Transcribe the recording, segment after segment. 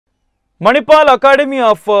Manipal academy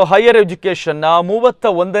of higher ಎಜುಕೇಷನ್ನ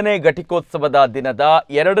 31ನೇ ಘಟಿಕೋತ್ಸವದ ದಿನದ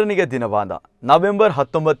 2ನೇ ದಿನವಾದ ನವೆಂಬರ್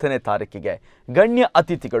 19ನೇ ತಾರೀಕಿಗೆ ಗಣ್ಯ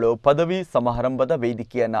ಅತಿಥಿಗಳು ಪದವಿ ಸಮಾರಂಭದ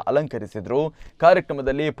ವೇದಿಕೆಯನ್ನು ಅಲಂಕರಿಸಿದರು.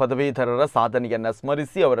 ಕಾರ್ಯಕ್ರಮದಲ್ಲಿ ಪದವೀಧರರ ಸಾಧನೆಯನ್ನು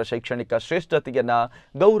ಸ್ಮರಿಸಿ ಅವರ ಶೈಕ್ಷಣಿಕ ಶ್ರೇಷ್ಠತೆಯನ್ನು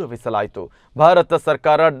ಗೌರವಿಸಲಾಯಿತು. ಭಾರತ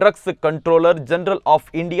ಸರ್ಕಾರ drugs controller general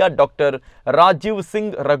of India doctor Rajiv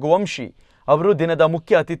Singh Raghuvanshi ಅವರು ದಿನದ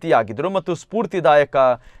ಮುಖ್ಯ ಅತಿಥಿಯಾಗಿದ್ದರು ಮತ್ತು ಸ್ಫೂರ್ತಿದಾಯಕ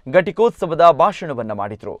ಘಟಿಕೋತ್ಸವದ ಭಾಷಣವನ್ನು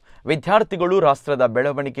ಮಾಡಿದರು. ವಿದ್ಯಾರ್ಥಿಗಳು ರಾಷ್ಟ್ರದ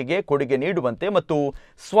ಬೆಳವಣಿಗೆಗೆ ಕೊಡುಗೆ ನೀಡುವಂತೆ ಮತ್ತು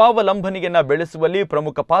ಸ್ವಾವಲಂಬನೆಯನ್ನು ಬೆಳೆಸುವಲ್ಲಿ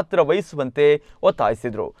ಪ್ರಮುಖ ಪಾತ್ರ ವಹಿಸುವಂತೆ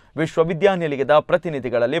ಒತ್ತಾಯಿಸಿದರು. ವಿಶ್ವವಿದ್ಯಾನಿಲಯದ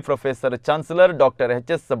ಪ್ರತಿನಿಧಿಗಳಲ್ಲಿ professor chancellor doctor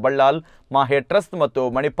H Ballal, ಮಾಹೆ ಟ್ರಸ್ಟ್ ಮತ್ತು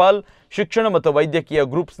ಮಣಿಪಾಲ್ ಶಿಕ್ಷಣ ಮತ್ತು ವೈದ್ಯಕೀಯ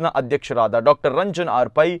ಗ್ರೂಪ್ಸ್ನ ಅಧ್ಯಕ್ಷರಾದ ಡಾಕ್ಟರ್ ರಂಜನ್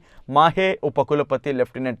ಆರ್ ಪೈ, ಮಾಹೆ ಉಪಕುಲಪತಿ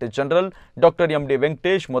lieutenant general doctor M D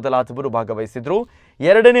Venkatesh ಮೊದಲಾದವರು ಭಾಗವಹಿಸಿದರು.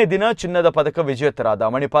 2ನೇ ದಿನ ಚಿನ್ನದ ಪದಕ ವಿಜೇತರಾದ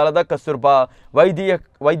ಮಣಿಪಾಲದ ಕಸ್ತೂರ್ಬಾ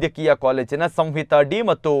ವೈದ್ಯಕೀಯ ಕಾಲೇಜಿನ ಸಂಹಿತಾ ಡಿ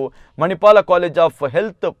ಮತ್ತು Manipal college of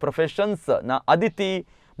health professions ನ ಅದಿತಿ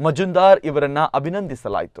ಮಜುಂದಾರ್ ಇವರನ್ನ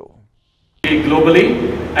ಅಭಿನಂದಿಸಲಾಯಿತು. Globally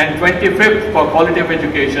and 25th for quality of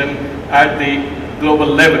education at the global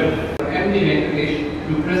level. MD Venkatesh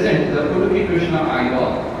to present the Udupi Krishna Idol,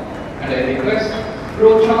 and I request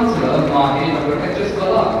Pro-Chancellor MAHE Dr. H.S.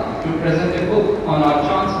 Bala to present a book on our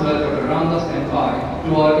Chancellor Dr. Ramdas Empire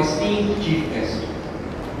to our esteemed Chief Guest.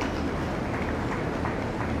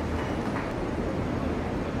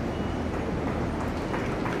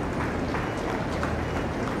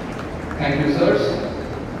 Thank you, sirs.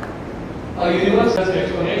 Our university has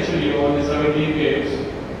exponentially over the 17 years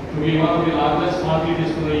to be one of the largest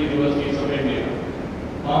multidisciplinary universities of India.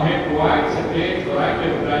 MAHE provides a great variety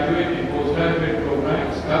of graduate and postgraduate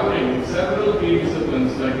programs covering several key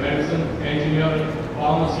disciplines like medicine, engineering,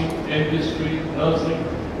 pharmacy, dentistry, nursing,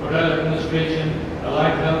 hotel administration,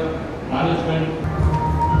 allied health, management.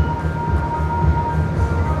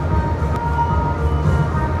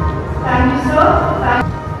 Thank you, sir.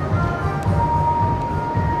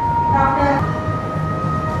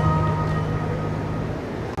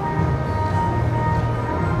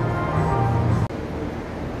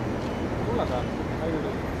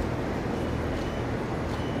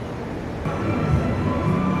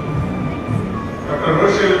 Dr.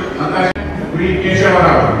 Rajeev Singh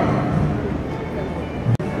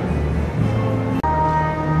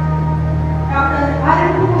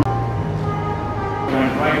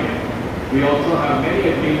Raghuvanshi. We also have many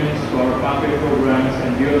agreements for pathway programs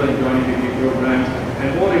and dual and joint degree programs, and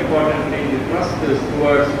more importantly, the thrust is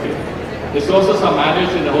towards resources are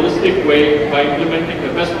managed in a holistic way by implementing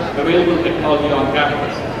the best available technology on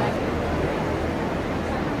campus.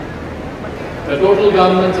 The total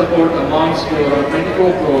government support amounts to around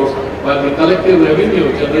 24 crores, while the collective revenue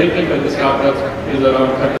generated by the startups is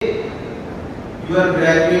around 30. You are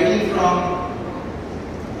graduating from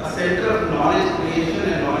a center of knowledge creation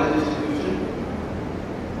and knowledge distribution.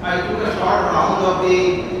 I took a short round of the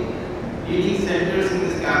leading centers in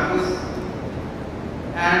this campus,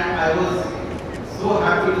 and I was so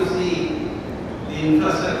happy to see the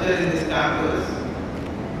infrastructure in this campus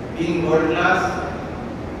being world class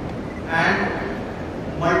and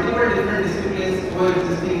multiple different disciplines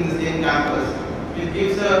coexisting in the same campus. It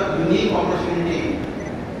gives a unique opportunity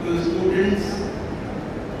to students,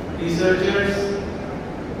 researchers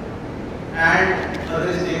and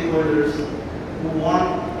other stakeholders who want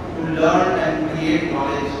to learn and create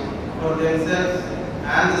knowledge for themselves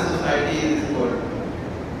and the society in this world.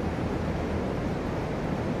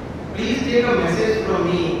 Please take a message from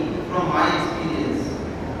me, from my experience,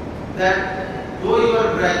 that though you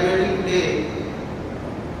are graduating today,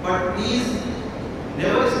 but please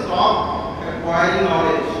never stop acquiring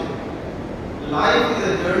knowledge. Life is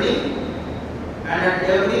a journey, and at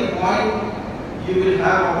every point you will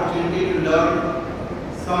have opportunity to learn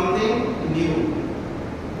something new.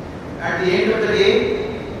 At the end of the day,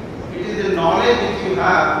 it is the knowledge which you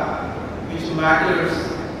have which matters,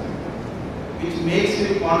 which makes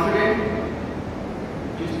you confident,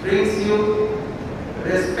 which brings you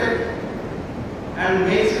respect and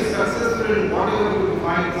makes you successful in whatever you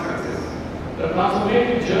define success. The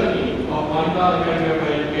transformative journey of Mணிப்பால் Academy of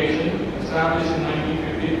Education, established in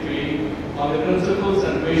 1953 on the principles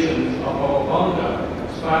and visions of our founder,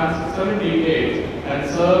 spans 7 decades and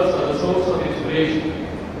serves as a source of inspiration.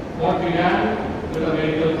 What began with a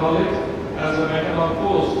medical college has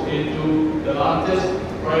metamorphosed into the largest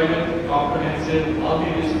private, comprehensive,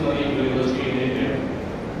 multidisciplinary university in India.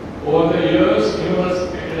 Over the years, numerous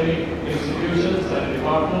academic institutions and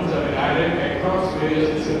departments have been added across various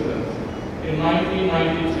disciplines. In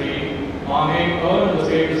 1993, MAHE earned the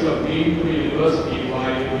status of deemed to be university by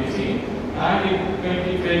UGC, and in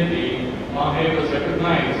 2020, MAHE was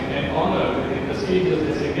recognized and honored prestigious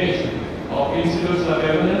designation of Institutes of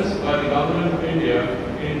Eminence by the Government of India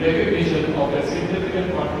in recognition of their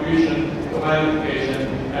significant contribution to higher education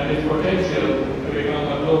and its potential to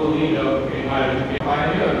become a global leader in higher education.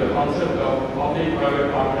 Pioneered the concept of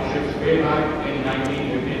public-private partnerships way back in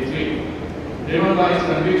 1953. Driven by his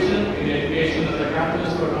conviction in education as a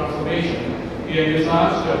catalyst for transformation, he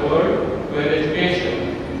envisaged a world where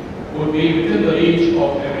education would be within the reach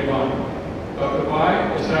of everyone. Dr.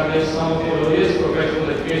 Pai established some of the earliest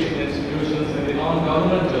professional education institutions in the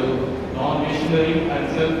non-governmental, non-missionary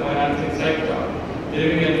and self-financing sector,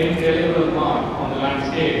 leaving an indelible mark on the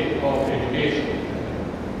landscape of education.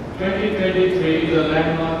 2023 is a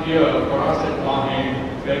landmark year for us at MAHE,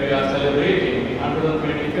 where we are celebrating the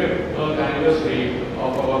 125th birth anniversary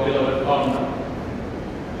of our beloved founder.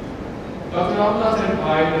 Dr. Ramdas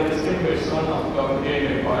Pai, the distinguished son of Dr.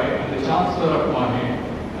 K. Pai and the Chancellor of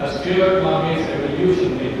MAHE, has steered MAHE's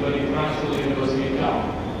evolution into an international university town.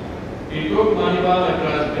 He took Manipal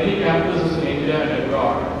across many campuses in India and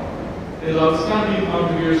abroad. His outstanding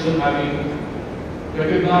contribution having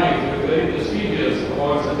recognized with very prestigious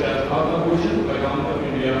awards such as Bhatha Bhushan by Government of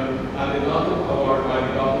India and the Lathup Award by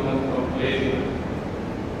the Government of Malaysia.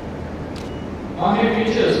 MAHE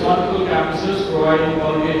features multiple campuses providing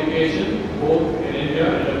quality education both in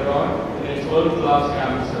India and abroad in its world-class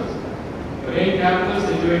campuses. The main campus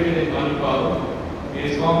situated in Manipal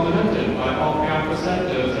is complemented by off-campus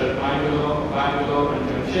centers at Bangalore and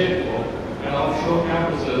Jamshedpur and offshore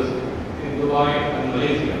campuses in Dubai and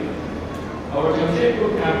Malaysia. Our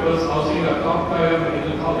Jamshedpur campus, housing a top-tier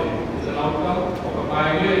medical college, is an outcome of a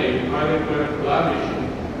pioneering private-private collaboration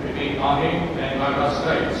between MAHE and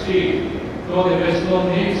Tata Steel, two of the best-known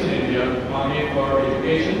names in India, MAHE for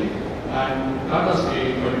education and Tata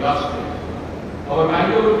Steel for industry. Our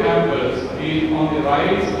Bangalore campus is on the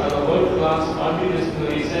rise as a world-class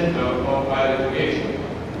multidisciplinary center of higher education.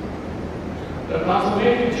 The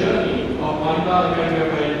transformative journey of Manipal Academy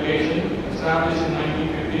of Higher Education, established in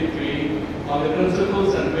 1953 on the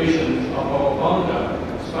principles and visions of our founder,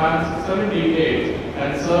 spans 7 decades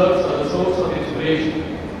and serves as a source of inspiration.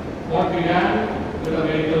 What began with a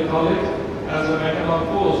medical college has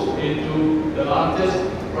metamorphosed into the largest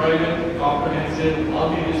private, comprehensive,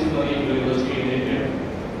 multidisciplinary university in India.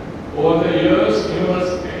 Over the years,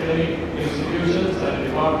 numerous academic institutions and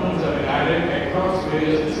departments have been added across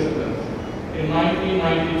various disciplines. In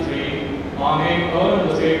 1993, MAHE earned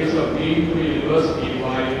the status of Dean to a University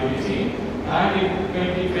by UGC, and in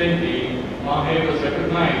 2020, MAHE was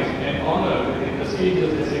recognized and honored with the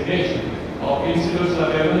prestigious designation of Institutes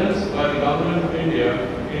of Eminence by the Government of India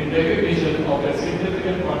in recognition of their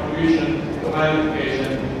significant contribution to higher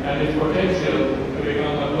education and its potential to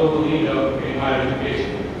become a global leader in higher education.